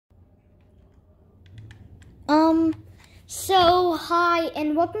So hi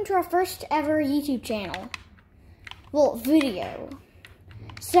and welcome to our first ever YouTube channel. Well, video.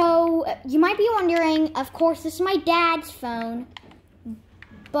 So you might be wondering, of course, this is my dad's phone,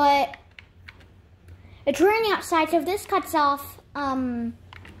 but it's raining outside, so if this cuts off, we'll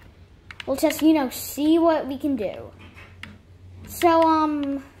just, see what we can do. So,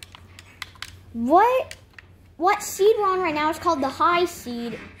 what seed we're on right now is called the high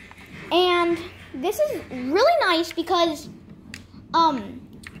seed, and this is really nice because,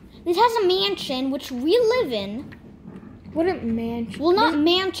 this has a mansion, which we live in. What a mansion? Well, not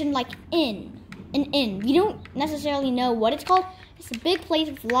mansion, like an inn. We don't necessarily know what it's called. It's a big place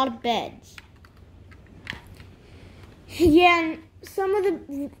with a lot of beds. Yeah, and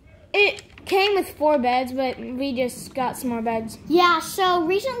it came with 4 beds, but we just got some more beds. Yeah, so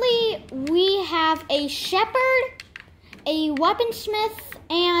recently we have a shepherd, a weaponsmith,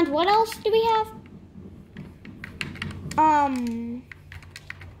 and what else do we have?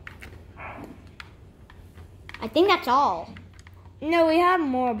 I think that's all. No, we have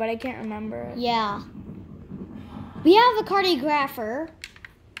more, but I can't remember. Yeah. We have a cartographer,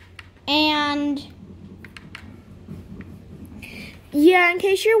 and yeah, in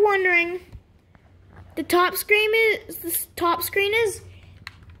case you're wondering, the top screen is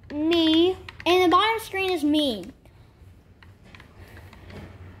me, and the bottom screen is me.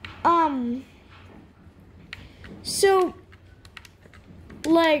 So,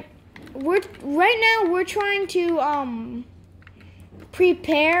 like, we're trying to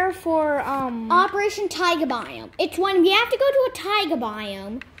prepare for Operation Taiga Biome. It's when we have to go to a Taiga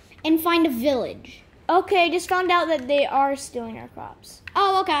Biome and find a village. Okay, just found out that they are stealing our crops.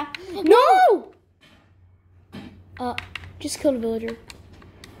 Oh, okay. No! Just killed a villager.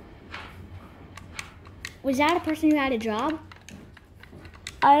 Was that a person who had a job?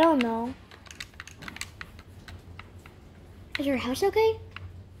 I don't know. Is your house okay?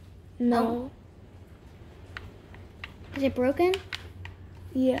 No. Oh. Is it broken?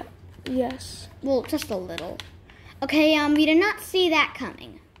 Yeah. Yes. Well, just a little. Okay, we did not see that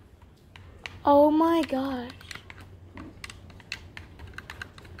coming. Oh my gosh.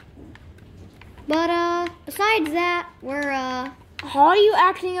 But, besides that, we're, How are you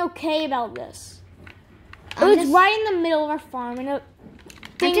acting okay about this? It was right in the middle of our farm, and I'm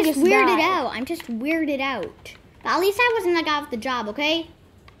just weirded out. I'm just weirded out. But at least I wasn't the guy with the job, okay?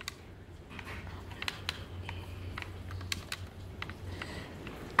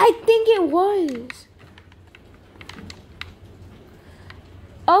 I think it was.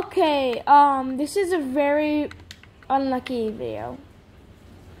 Okay, this is a very unlucky video.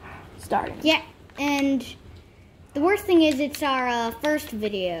 Starting. Yeah, and the worst thing is it's our first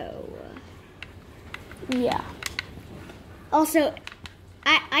video. Yeah. Also,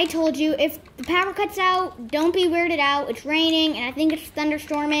 I told you, if the power cuts out, don't be weirded out. It's raining, and I think it's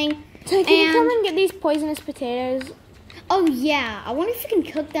thunderstorming. So can you come and get these poisonous potatoes? Oh, yeah. I wonder if you can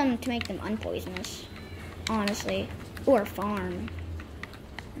cook them to make them unpoisonous, honestly. Or farm.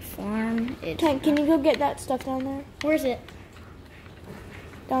 Farm. Can you go get that stuff down there? Where is it?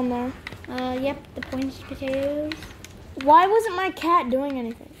 Down there. Yep, the poisonous potatoes. Why wasn't my cat doing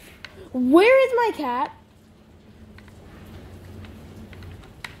anything? Where is my cat?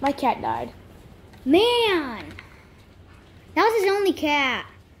 My cat died. Man! That was his only cat.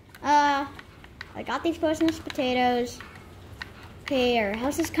 I got these poisonous potatoes. Okay, our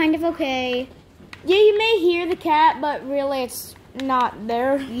house is kind of okay. Yeah, you may hear the cat, but really it's not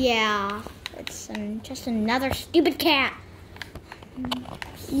there. Yeah, it's just another stupid cat.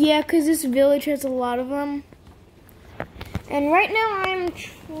 Yeah, because this village has a lot of them. And right now I'm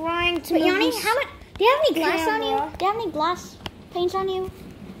trying to... But Yianni, do you have any glass on you? Do you have any glass paints on you?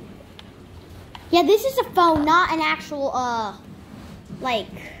 Yeah, this is a phone, not an actual, like,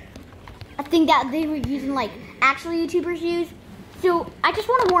 a thing that they were using, like, actual YouTubers use. So, I just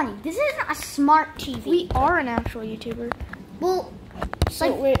want to warn you, this isn't a smart TV. We are an actual YouTuber. Well,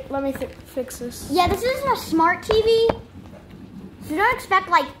 so, wait, let me fix this. Yeah, this isn't a smart TV. So, don't expect,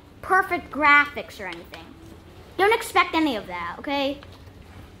 like, perfect graphics or anything. Don't expect any of that, okay?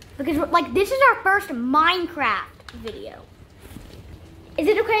 Because, like, this is our first Minecraft video. Is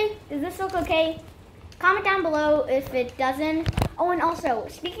it okay? Does this look okay? Comment down below if it doesn't. Oh, and also,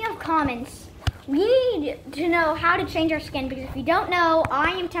 speaking of comments, we need to know how to change our skin, because if you don't know,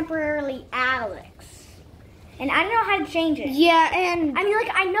 I am temporarily Alex. And I don't know how to change it. Yeah, and I mean,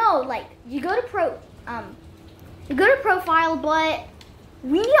 like, I know, like, you go to profile, but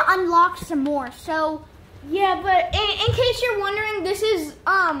we need to unlock some more. So, yeah, but in case you're wondering, this isn't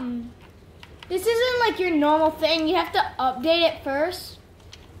like your normal thing. You have to update it first.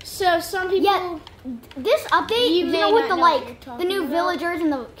 So So some people. Yeah, this update, you know, with the new villagers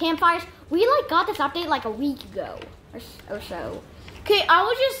and the campfires, we got this update like a week ago or so. Okay, I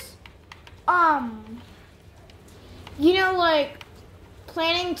was just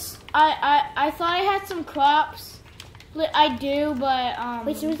planting. I thought I had some crops. I do, but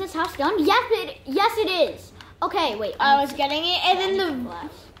Wait, so is this house done? Yes, it is. Okay, wait. I was getting it, and then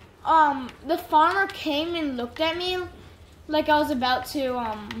the farmer came and looked at me like I was about to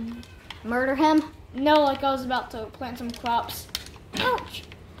murder him. No, like I was about to plant some crops. Ouch!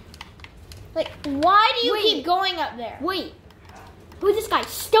 Like, why do you keep going up there? Wait, who's this guy?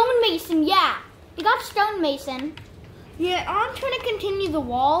 Stonemason. Yeah, you got Stonemason. Yeah, I'm trying to continue the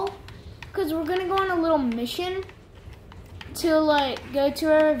wall because we're gonna go on a little mission to go to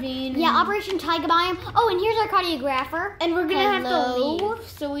a ravine. Yeah, Operation Tiger Biome. Oh, and here's our cartographer. And we're gonna have to leave,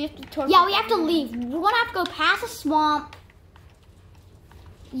 so we have to torch. Yeah, we have to leave. We're gonna have to go past a swamp.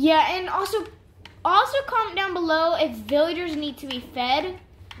 Yeah, and also comment down below if villagers need to be fed,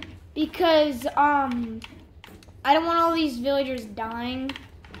 because I don't want all these villagers dying,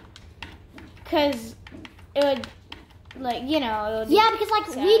 because it would Yeah,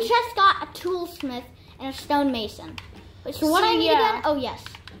 because we just got a toolsmith and a stonemason. Wait, so what I need again? Oh yes,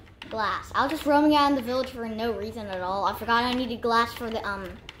 glass. I was just roaming around the village for no reason at all. I forgot I needed glass for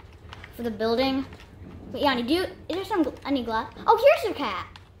the building. Wait, Yanni, is there some? I need glass. Oh, here's your cat.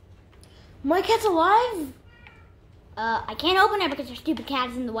 My cat's alive. I can't open it because your stupid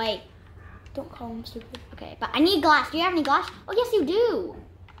cat is in the way. Don't call him stupid. Okay, but I need glass. Do you have any glass? Oh yes, you do.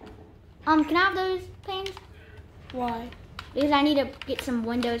 Can I have those panes? Why? Because I need to get some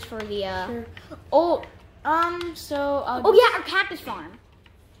windows for the Sure. Oh, so oh yeah, our cactus farm.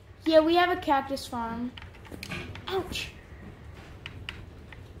 Yeah, we have a cactus farm. Ouch.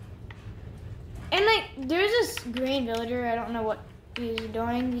 And there's this green villager. I don't know what he's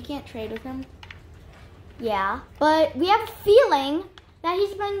doing. We can't trade with him. Yeah, but we have a feeling that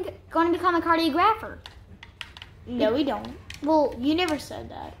he's going to become a cartographer. No, we don't. Well, you never said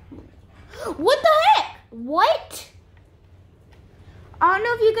that. What the heck? What? I don't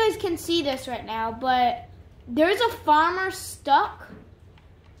know if you guys can see this right now, but there's a farmer stuck.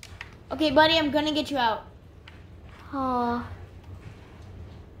 Okay, buddy, I'm gonna get you out. Come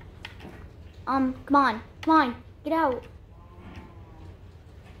on, get out.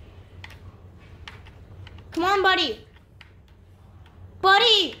 Come on, buddy.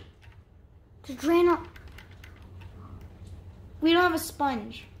 Buddy! Just drain up. We don't have a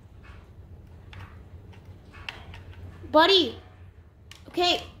sponge. Buddy.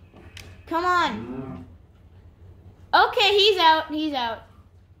 Okay. Come on. Okay, he's out.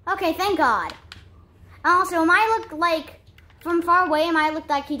 Okay, thank God. Also, am I look from far away, am I look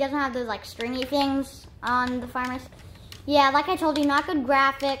like he doesn't have those stringy things on the farmers? Yeah, like I told you, not good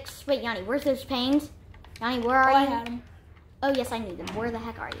graphics. Wait, Yanni, where's those panes? Yanni, where are you? I had them. Oh, yes, I need them. Where the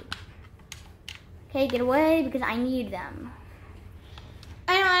heck are you? Okay, get away because I need them.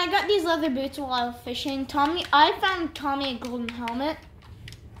 I know, I got these leather boots while I was fishing. I found Tommy a golden helmet.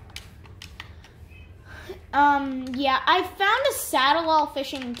 Yeah, I found a saddle while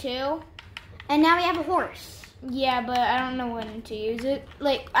fishing too. And now we have a horse. Yeah, but I don't know when to use it.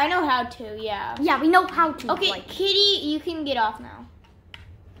 I know how to, yeah. Yeah, we know how to. Okay, Kitty, you can get off now.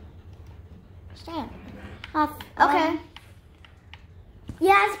 Stand. Okay.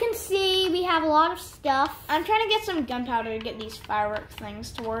 Yeah, as you can see, we have a lot of stuff. I'm trying to get some gunpowder to get these fireworks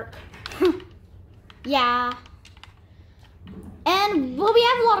things to work. Yeah. And, well, we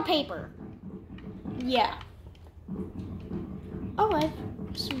have a lot of paper. Yeah. Oh, I have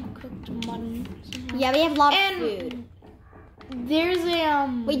some cooked mutton. Yeah, we have a lot of food. There's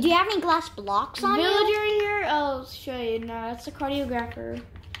a, Wait, do you have any glass blocks on you? Villager here? I'll show you. No, that's a cartographer.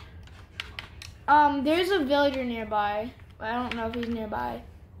 There's a villager nearby. I don't know if he's nearby.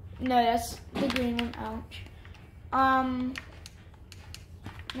 No, that's the green one. Ouch.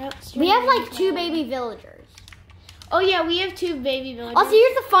 Nope, we have 2 baby villagers. Oh yeah, we have 2 baby villagers. Also,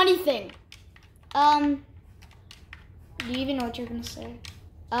 here's the funny thing. Do you even know what you're gonna say?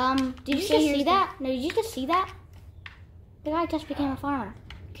 Did you just see that? No, did you just see that? The guy just became a farmer.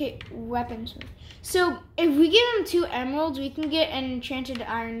 Okay, weapons. So if we give him 2 emeralds, we can get an enchanted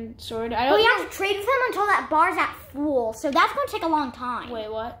iron sword. But we have to trade with him until that bar's at full, so that's going to take a long time. Wait,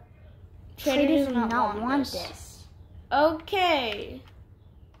 what? Traders do not want this. Okay.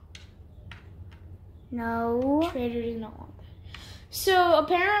 No. Trader does not want that. So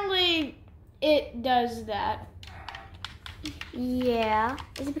apparently it does that. Yeah.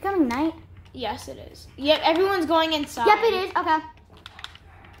 Is it becoming night? Yes, it is. Yep, everyone's going inside. Yep, it is. Okay.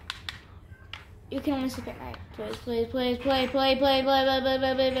 You can only sleep at night. Please, please, please, play, play, play, play, play, play,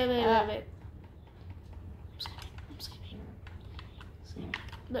 play, play, play, play, play. I'm sleeping.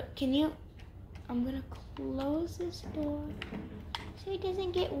 Look, can you? I'm gonna close this door so it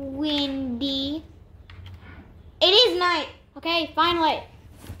doesn't get windy. It is night. Okay, finally.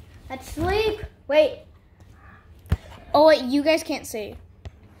 Let's sleep. Wait. Oh wait, you guys can't see.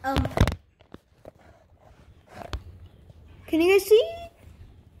 Can you guys see?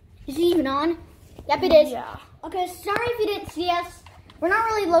 Is it even on? Yep, it is. Yeah. Okay, sorry if you didn't see us. We're not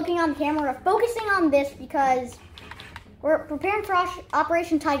really looking on the camera. We're focusing on this because we're preparing for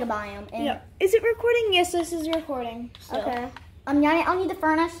Operation Tiger Biome. And Yeah. Is it recording? Yes, this is recording. So. Okay. Yianni, I'll need the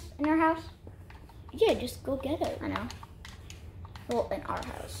furnace in your house. Yeah, just go get it. I know. Well, in our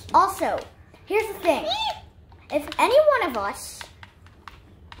house. Also, here's the thing. If any one of us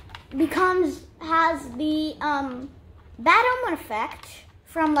has the bad omen effect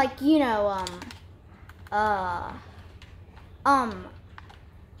from, like, you know, a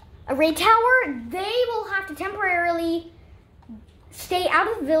raid tower, they will have to temporarily stay out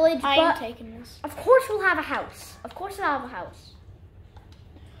of the village. I am taking this. Of course we'll have a house. Of course we'll have a house.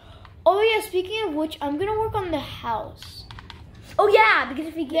 Oh yeah, speaking of which, I'm gonna work on the house. Oh yeah, because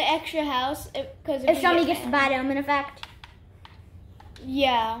if we The get extra house, because if somebody gets the bad omen effect.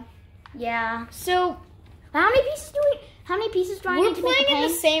 Yeah. Yeah. So How many pieces do I we're need to make playing a in the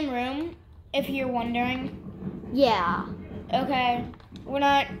paint? same room, if you're wondering. Yeah. Okay. We're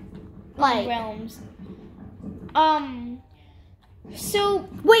not Like, realms. So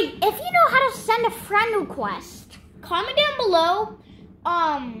wait, if you know how to send a friend request, comment down below.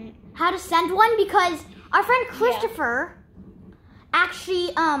 how to send one, because our friend Christopher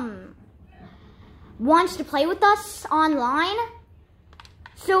actually wants to play with us online.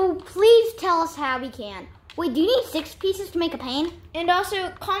 So please tell us how we can. Wait, do you need 6 pieces to make a pane? And also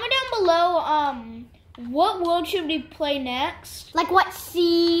comment down below. What world should we play next? Like what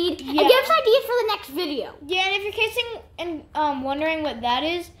seed? Yeah. And give us ideas for the next video. Yeah, and if you're casing and wondering what that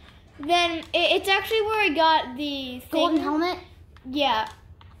is, then it's actually where I got the thing. Golden helmet? Yeah.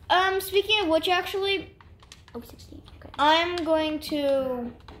 Speaking of which, actually, Oh, 16. Okay. I'm going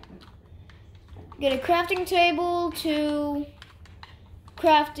to get a crafting table to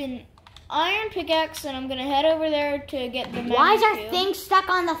craft an iron pickaxe, and I'm gonna head over there to get the Why is our magnet thing stuck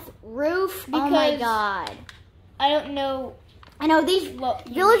on the roof? Oh my Because- god. I don't know. I know these What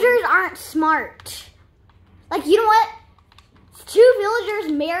you villagers aren't smart. Like, you know what? 2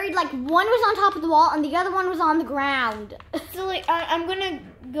 villagers married, like, one was on top of the wall and the other one was on the ground. So, like, I'm gonna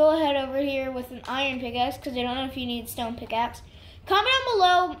go ahead over here with an iron pickaxe because I don't know if you need stone pickaxe. Comment down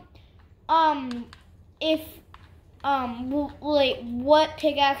below, if like what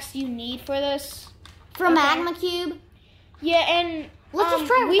pickaxe you need for this. For a magma cube. Yeah, and Let's just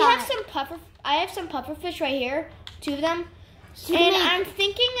try it we with have that. some puffer. I have some pufferfish right here, 2 of them, You can and make- I'm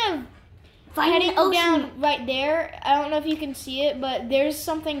thinking of Find heading the ocean. down right there. I don't know if you can see it, but there's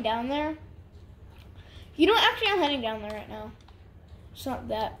something down there. You know, actually, I'm heading down there right now. It's not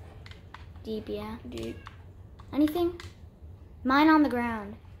that Deep, yeah. deep. Anything? Mine on the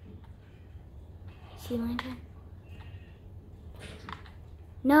ground. See lantern?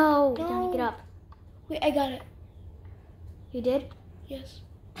 No, No. don't get up. Wait, I got it. You did? Yes.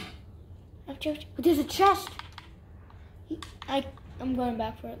 I've checked. But there's a chest. I'm going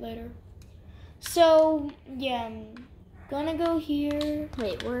back for it later. So, yeah, I'm gonna go here.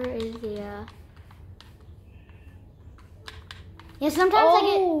 Wait, where is the, Yeah, sometimes I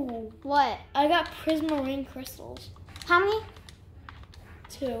get... What? I got prismarine crystals. How many?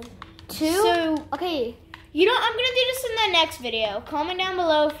 2. 2? So, Okay. you know, I'm gonna do this in the next video. Comment down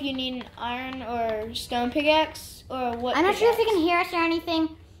below if you need an iron or stone pickaxe or what. I'm not sure if you pickaxe. can hear us or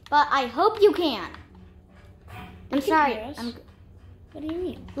anything, but I hope you can. I'm You can sorry. hear us. What do you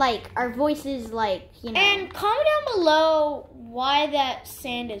mean? Like, our voices, like, you know. And comment down below why that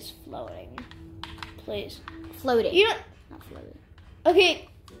sand is floating, please. floating. You know. Not floating. Okay.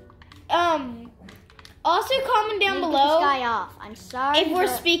 Also comment down Get below this guy off. I'm sorry. if we're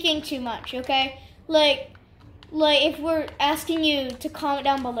but- speaking too much. Okay. Like if we're asking you to comment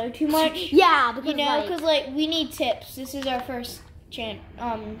down below too much. Yeah, because You know, because we need tips. This is our first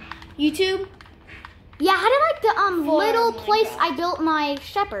YouTube. yeah, how did like the For little place Minecraft. I built my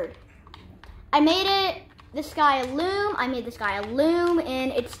shepherd? I made it this guy a loom. I made this guy a loom,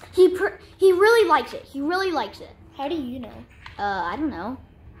 and he really likes it. He really likes it. How do you know? I don't know.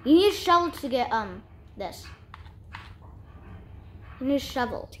 You need a shovel to get this. You need a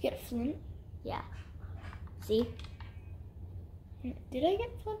shovel. To get flint? Yeah. See? Did I get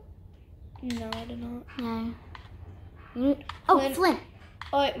flint? No, I did not. Yeah. You need, oh, Flint. flint.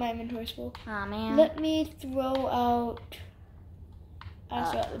 Oh wait, my inventory's full. Oh man. Let me throw out. I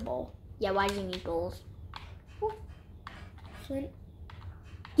throw out the bowl. Yeah, why do you need bowls? Flint.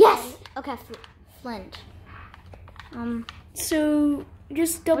 Yes! Okay, Flint. So,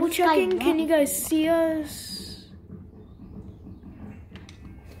 just double does this guy checking. Can want you guys see us?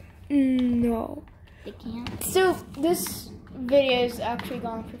 No. They can't. So, this video is actually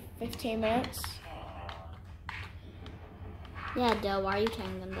gone for 15 minutes. Yeah, duh, why are you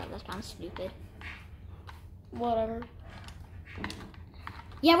telling them that? That's kind of stupid. Whatever.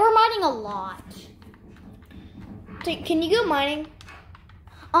 Yeah, we're mining a lot. So, can you go mining?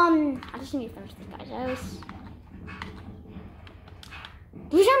 I just need to finish this guy's house.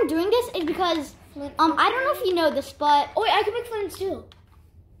 The reason I'm doing this is because, I don't know if you know this, but... Oh wait, I can make flint and steel.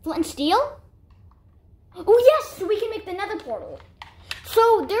 Flint and steel? Oh yes, so we can make the nether portal.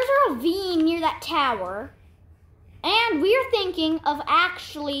 So there's a ravine near that tower. And we are thinking of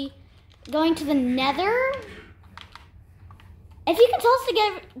actually going to the nether. If you can tell us to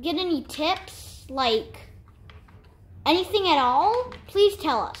get any tips, like anything at all, please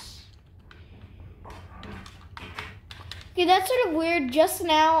tell us. Okay, that's sort of weird. Just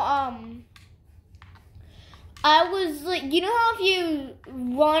now, I was like, you know how if you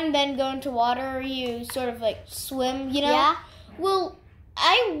run then go into water, you sort of like swim, you know? Yeah. Well,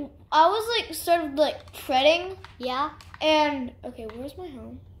 I was like sort of like treading. Yeah. And okay, where's my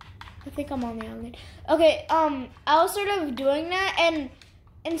home? I think I'm on the island. Okay, I was sort of doing that and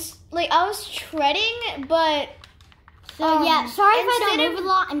like I was treading, but So yeah, sorry if I don't move a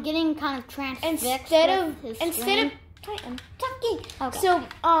lot. I'm getting kind of transfixed. Instead of Okay. So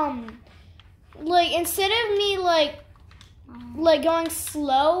like instead of me like going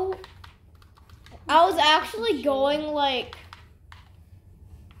slow, I was actually going like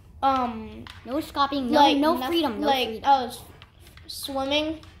no stopping, like no freedom, no like freedom. I was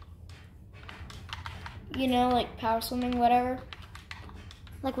swimming, you know, like power swimming, whatever.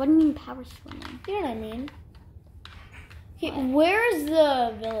 Like what do you mean power swimming? You know what I mean? Okay, where's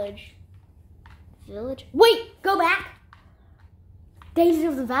the village? Village? Wait, go back. Daisy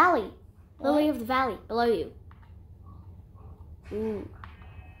of the Valley. What? Lily of the Valley, below you. Ooh.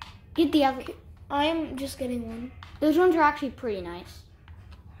 Get the other. I'm just getting one. Those ones are actually pretty nice.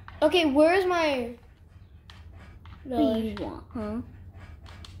 Okay, where's my What do village? you want, huh?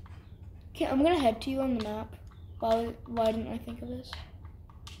 Okay, I'm gonna head to you on the map. Why didn't I think of this?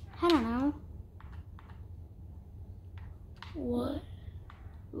 I don't know. What?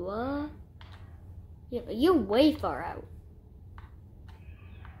 What? You're way far out.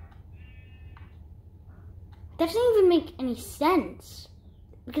 That doesn't even make any sense.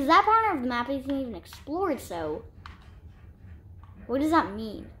 Because that part of the map isn't even explored, so... What does that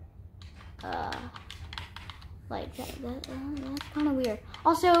mean? Like, that's kind of weird.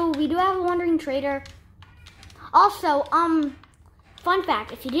 Also, we do have a wandering trader. Also, fun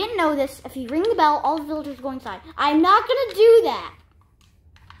fact, if you didn't know this, if you ring the bell, all the villagers go inside. I'm not gonna do that.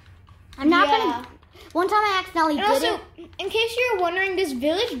 I'm not gonna... One time I accidentally did it. In case you're wondering, this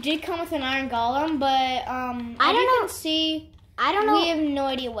village did come with an iron golem, but I don't know. See, I don't know. We have no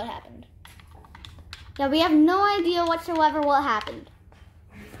idea what happened. Yeah, we have no idea whatsoever what happened.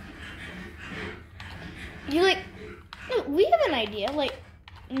 You're like, we have an idea. Like,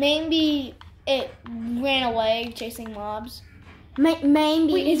 maybe it ran away chasing mobs.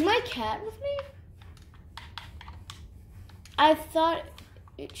 Maybe. Wait, is my cat with me? I thought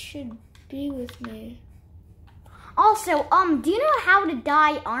it should be with me. Also, do you know how to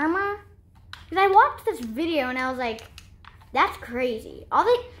dye armor? Because I watched this video and I was like, that's crazy.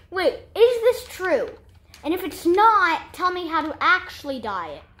 Wait, is this true? And if it's not, tell me how to actually dye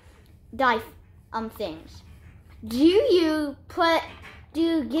it. Dye things. Do you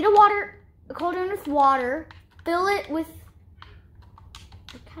get a cauldron with water, fill it with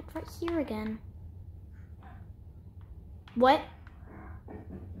the cat's right here again. What?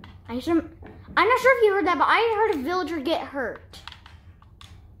 I'm not sure if you heard that, but I heard a villager get hurt.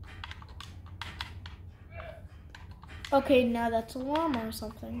 Okay, now that's a llama or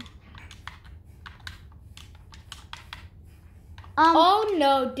something. Oh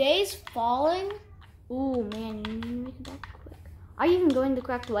no, day's falling. Ooh, man, you need to make it back quick. Are you even going the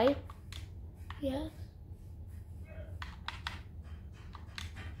correct way? Yes.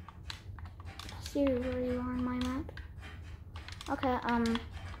 See where you are on my map. Okay,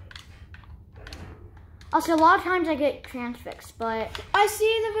 Also, a lot of times I get transfixed, but... I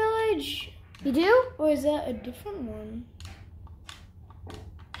see the village. You do? Or is that a different one?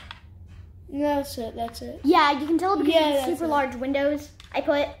 No, that's it. Yeah, you can tell because of the that's super it. large windows I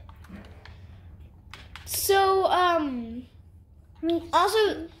put. So, I mean,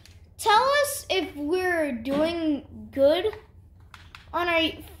 Also, tell us if we're doing good on our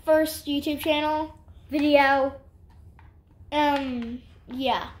first YouTube channel. video.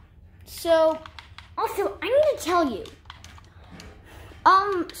 Yeah. So, Also, I need to tell you.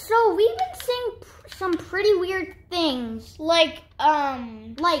 So we've been seeing some pretty weird things. like,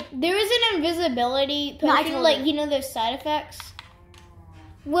 Like, there was an invisibility No, I potion, told like, you. you know those side effects?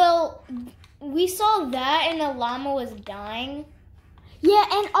 Well, we saw that and the llama was dying. yeah,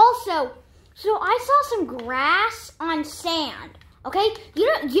 and also, so I saw some grass on sand. Okay, you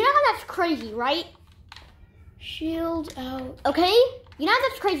know how that's crazy, right? Shield out. Okay, you know how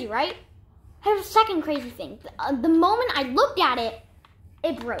that's crazy, right? Here's a second crazy thing. The moment I looked at it,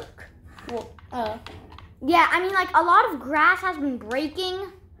 it broke. Well, Yeah, I mean, like, a lot of grass has been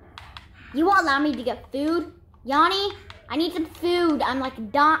breaking. You won't allow me to get food? Yianni, I need some food. I'm like,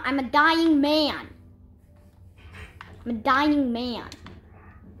 I'm a dying man. I'm a dying man.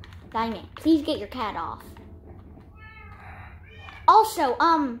 Dying man. Please get your cat off. Also,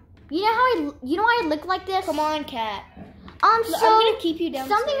 you know why I look like this? come on, cat. So I'm gonna keep you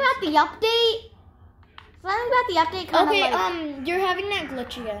downstairs. something about the update. Kind Okay, of like, you're having that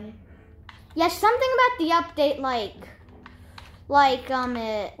glitch again. yeah, something about the update,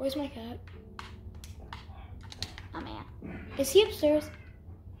 Where's my cat? oh man, Is he upstairs?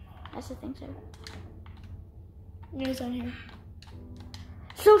 that's the thing, so. No, he's on here.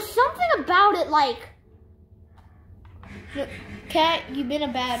 So something about it, like No, cat, you've been a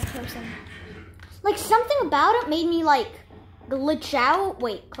bad person. something about it made me like glitch out.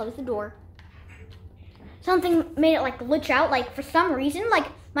 Wait, close the door. Something made it like glitch out, like for some reason, like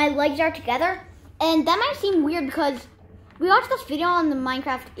my legs are together. And that might seem weird because we watched this video on the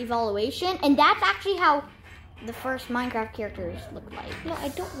Minecraft evaluation, and that's actually how the first Minecraft characters look like. No, I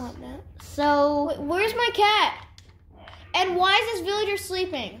don't want that. So, Wait, where's my cat? And why is this villager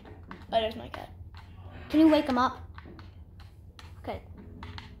sleeping? Oh, there's my cat. can you wake him up? Okay,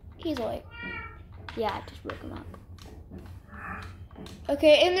 He's awake. yeah, I just woke him up.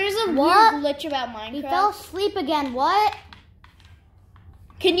 Okay, and there's a What? weird glitch about Minecraft. He fell asleep again, what?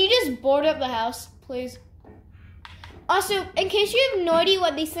 Can you just board up the house, please? Also, in case you have no idea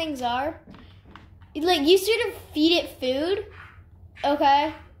what these things are, like, you sort of feed it food,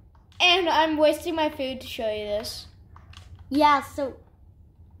 okay? And I'm wasting my food to show you this. Yeah, so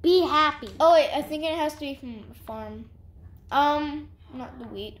be happy. Oh, wait, I think it has to be from a farm. Not the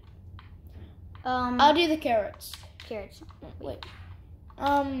wheat. I'll do the carrots. Carrots. Wait.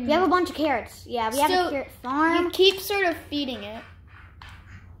 We have a bunch of carrots. Yeah, we have So, a carrot farm. You keep sort of feeding it.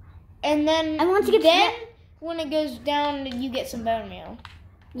 And then, And once you get when it goes down, you get some bone meal.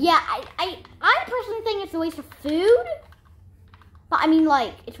 Yeah, I personally think it's a waste of food. But I mean,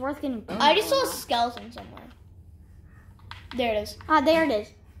 like, it's worth getting bone I just saw meal a now. skeleton somewhere. There it is. Ah, there it is.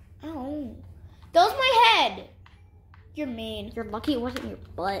 Oh. That was my head. You're mean. You're lucky it wasn't your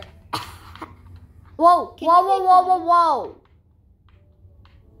butt. Whoa, Can whoa, you whoa, make whoa, one? whoa, whoa.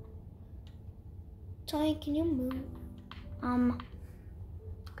 Tony, can you move?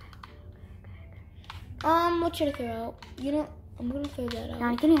 What should I throw out? You know, I'm gonna throw that out.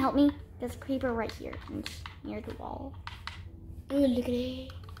 Johnny, can you help me? There's a creeper right here. It's near the wall. Ooh, look at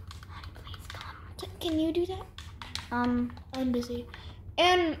it. Please come. Can you do that? I'm busy.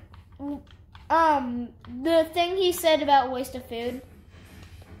 And, the thing he said about waste of food.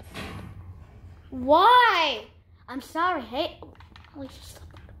 Why? I'm sorry. Hey, oh, just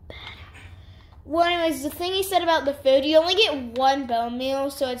Well, anyways, the thing he said about the food, you only get one bone meal,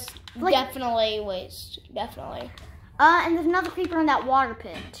 so it's Like- definitely waste. Definitely. and there's another creeper in that water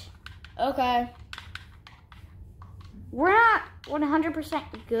pit. Okay. We're not 100%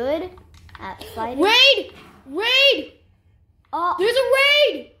 good at fighting. Raid! Raid! Oh, There's a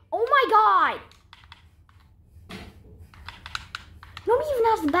raid! oh my god! Nobody even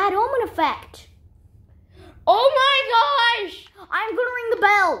has the bad omen effect. Oh my gosh! I'm gonna ring the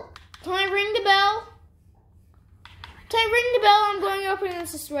bell. Can I ring the bell? Can I ring the bell? I'm going to open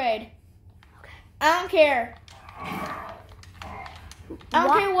this raid. Okay. I don't care. I don't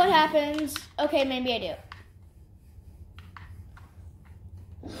What? care what happens. Okay, maybe I do.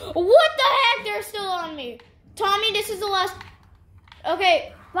 What the heck? They're still on me. Tommy, this is the last.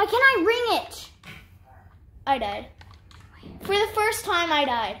 Okay, Why can't I ring it? I died. For the first time, I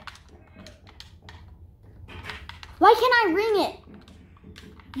died. Why can't I ring it?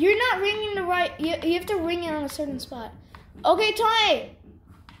 You're not ringing the right. You have to ring it on a certain spot. Okay, Tommy.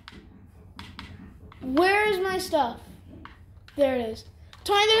 Where is my stuff? There it is.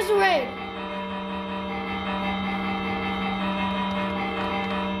 Tommy, there's the raid.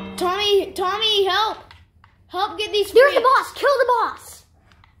 Tommy, help! Help get these There's the freaks. boss. Kill the boss.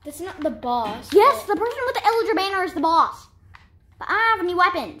 That's not the boss. Yes, the person with the Illager banner is the boss. But I don't have any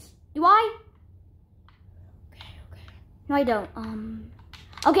weapons. Do I? Okay. No, I don't.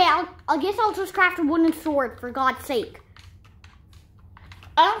 Okay, I guess I'll just craft a wooden sword, for God's sake.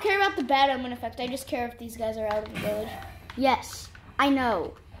 I don't care about the bad omen effect. I just care if these guys are out of the village. Yes, I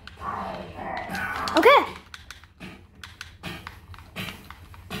know. Okay.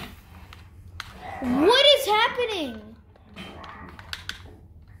 What is happening?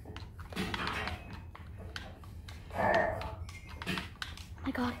 Oh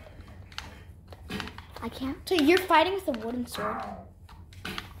my God. I can't. So you're fighting with a wooden sword.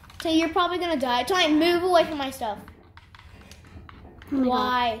 So you're probably gonna die. Tommy, move away from my stuff. Oh my God.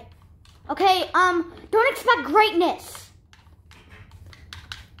 Why? Okay, don't expect greatness.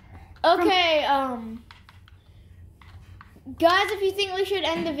 Okay, guys, if you think we should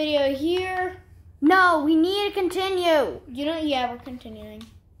end the video here. No, we need to continue. Yeah, we're continuing.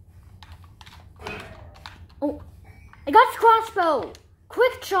 Oh, I got crossbow.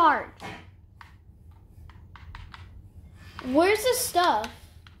 Quick charge. Where's the stuff?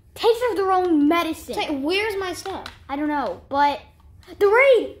 Taste of their own medicine. Where's my stuff? I don't know, but the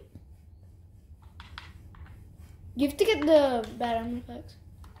raid. You have to get the bad omen effects.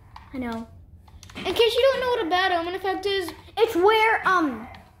 I know. In case you don't know what a bad omen effect is. It's where,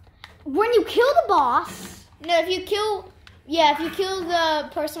 when you kill the boss. No, if you kill the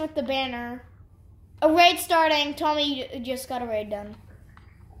person with the banner. A raid starting. Tommy just got a raid done.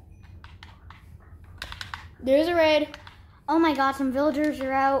 There's a raid. Oh my God, some villagers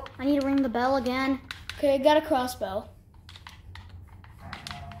are out. I need to ring the bell again. Okay, got a crossbow.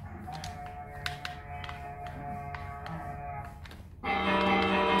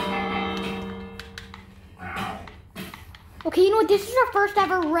 Okay, you know what? This is our first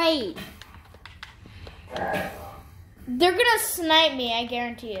ever raid. They're gonna snipe me, I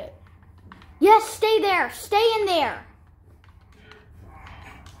guarantee it. Yes, stay there. Stay in there.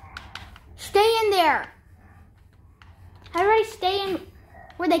 Stay in there. Everybody stay in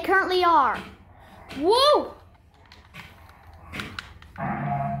where they currently are. Whoa!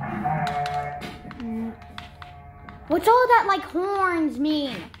 What's all that, like, horns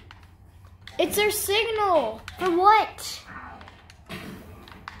mean? It's their signal. For what?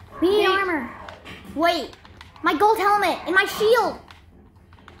 We need armor. Wait. My gold helmet and my shield.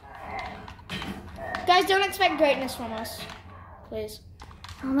 Guys, don't expect greatness from us. Please.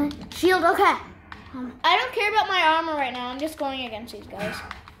 Helmet. Shield, okay. I don't care about my armor right now. I'm just going against these guys.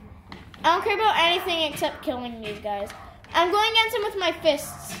 I don't care about anything except killing these guys. I'm going against them with my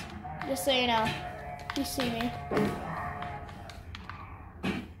fists. Just so you know. You see me.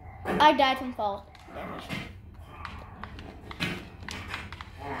 I died from fall damage.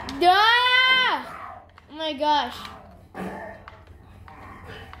 Ah! Oh my gosh.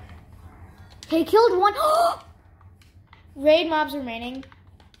 Okay, killed one. Raid mobs remaining.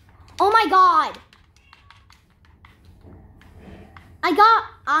 Oh my God. I got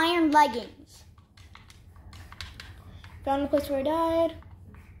iron leggings. Found the place where I died.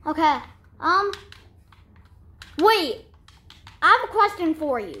 Okay. Wait. I have a question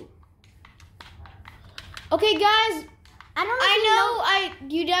for you. Okay, guys. I don't know.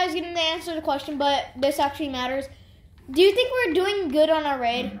 You guys didn't answer the question, but this actually matters. Do you think we're doing good on our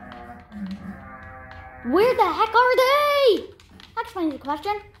raid? Where the heck are they? That explains the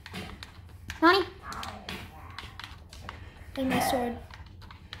question. Nani? And my sword.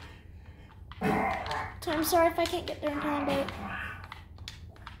 So I'm sorry if I can't get there in time, but...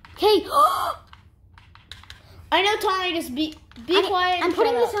 Okay. I know, Tommy, just be quiet and I'm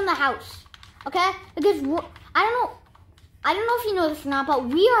putting shut this up. in the house. Okay? Because I don't know if you know this or not, but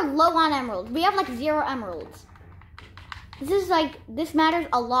we are low on emeralds. We have like 0 emeralds. This matters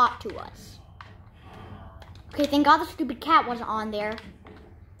a lot to us. Okay, thank God the stupid cat wasn't on there.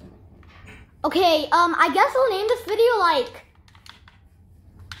 Okay, I guess I'll name this video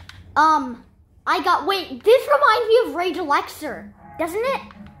wait, this reminds me of Rage Alexer, doesn't it?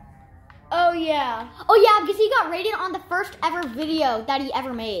 Oh, yeah. Oh, yeah, because he got rated on the first ever video that he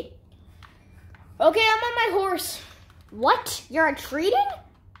ever made. Okay, I'm on my horse. What? You're retreating?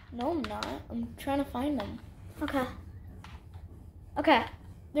 No, I'm not. I'm trying to find them. Okay. Okay.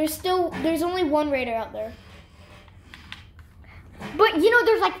 There's only one raider out there. But, you know,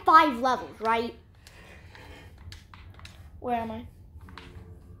 there's like 5 levels, right? Where am I?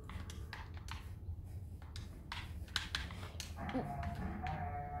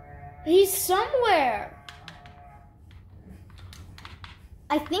 He's somewhere.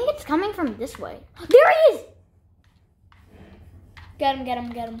 I think it's coming from this way. There he is! Get him, get him,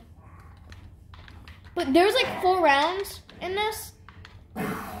 get him. But there's like 4 rounds in this.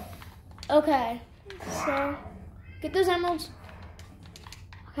 Okay. So, get those emeralds.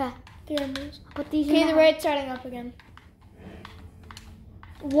 Okay. 3 emeralds. I'll put these in Okay, the raid's starting up again.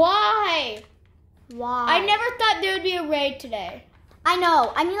 Why? Why? I never thought there would be a raid today. I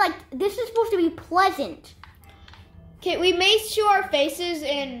know. I mean, like, this is supposed to be pleasant. Okay, we may show our faces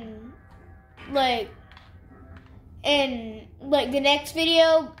in the next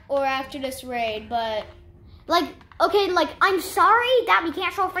video or after this raid, but Like, okay, like, I'm sorry that we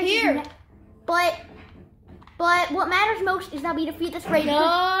can't show our faces. Here. But what matters most is that we defeat this raid.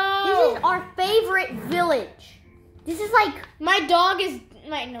 No. This is our favorite village. This is like... My dog is...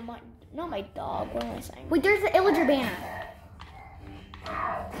 not my dog. What am I saying? Wait, there's the Illager banner.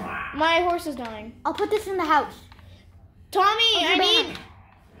 My horse is dying. I'll put this in the house. Tommy, Illager I banner. need...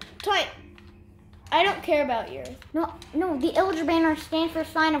 Tommy, I don't care about yours. No, the Illager banner stands for a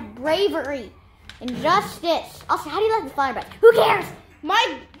sign of bravery and justice. Also, how do you like the fire back? Who cares?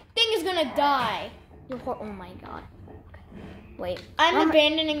 My thing is gonna die. Oh my god. Okay. Wait. I'm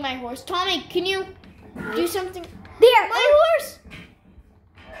abandoning my horse. Tommy, can you do something? There! My horse!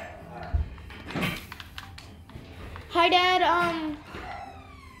 Hi, Dad.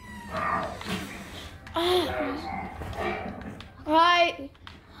 Hi.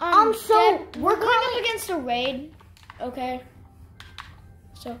 So Dad, we're going up against a raid. Okay.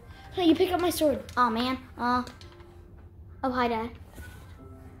 So, hey, you pick up my sword. Oh man. Oh, hi, Dad.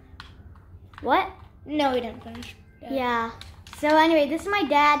 What? No, we didn't finish. Yeah. So anyway, this is my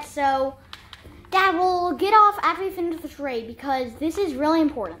dad. So, Dad, we'll get off after we finish this raid because this is really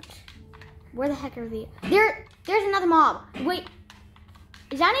important. Where the heck are the... There's another mob. Wait.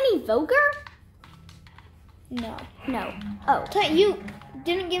 Is that an evoker? No. No. Oh. You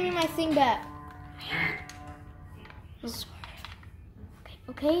didn't give me my thing back.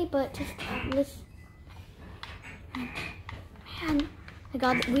 Okay, but just listen. Man. My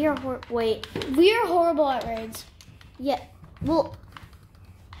god, we are wait. We are horrible at raids. Yeah. Well...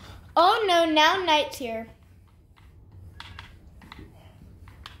 Oh no, now night's here.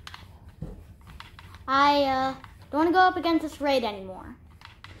 I don't want to go up against this raid anymore.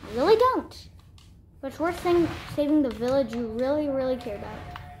 I really don't. But it's worth saving the village you really, really care about.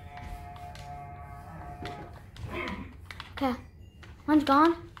 Okay. One's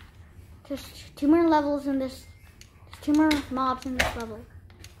gone. There's 2 more levels in this. There's 2 more mobs in this level.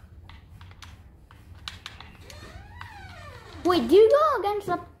 Wait, do you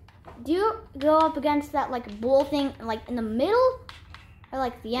go up against that like bull thing like in the middle? Or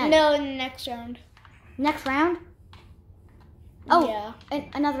like the end? No, in the next round. Next round? Oh, yeah.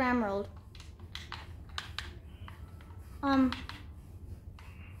 Another emerald. Tommy,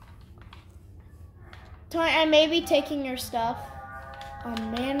 I may be taking your stuff. Oh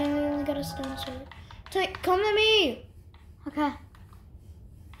man, I only got a stone sword. Tommy, come to me. Okay.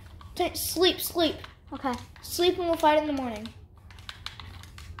 Tommy, sleep. Okay. Sleep and we'll fight in the morning.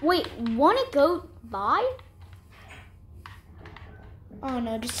 Wait, wanna go by? Oh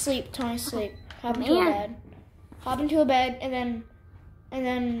no, just sleep, Tommy, sleep. Hop Man. into a bed. Hop into a bed and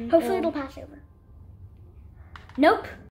then Hopefully it'll pass over. Nope.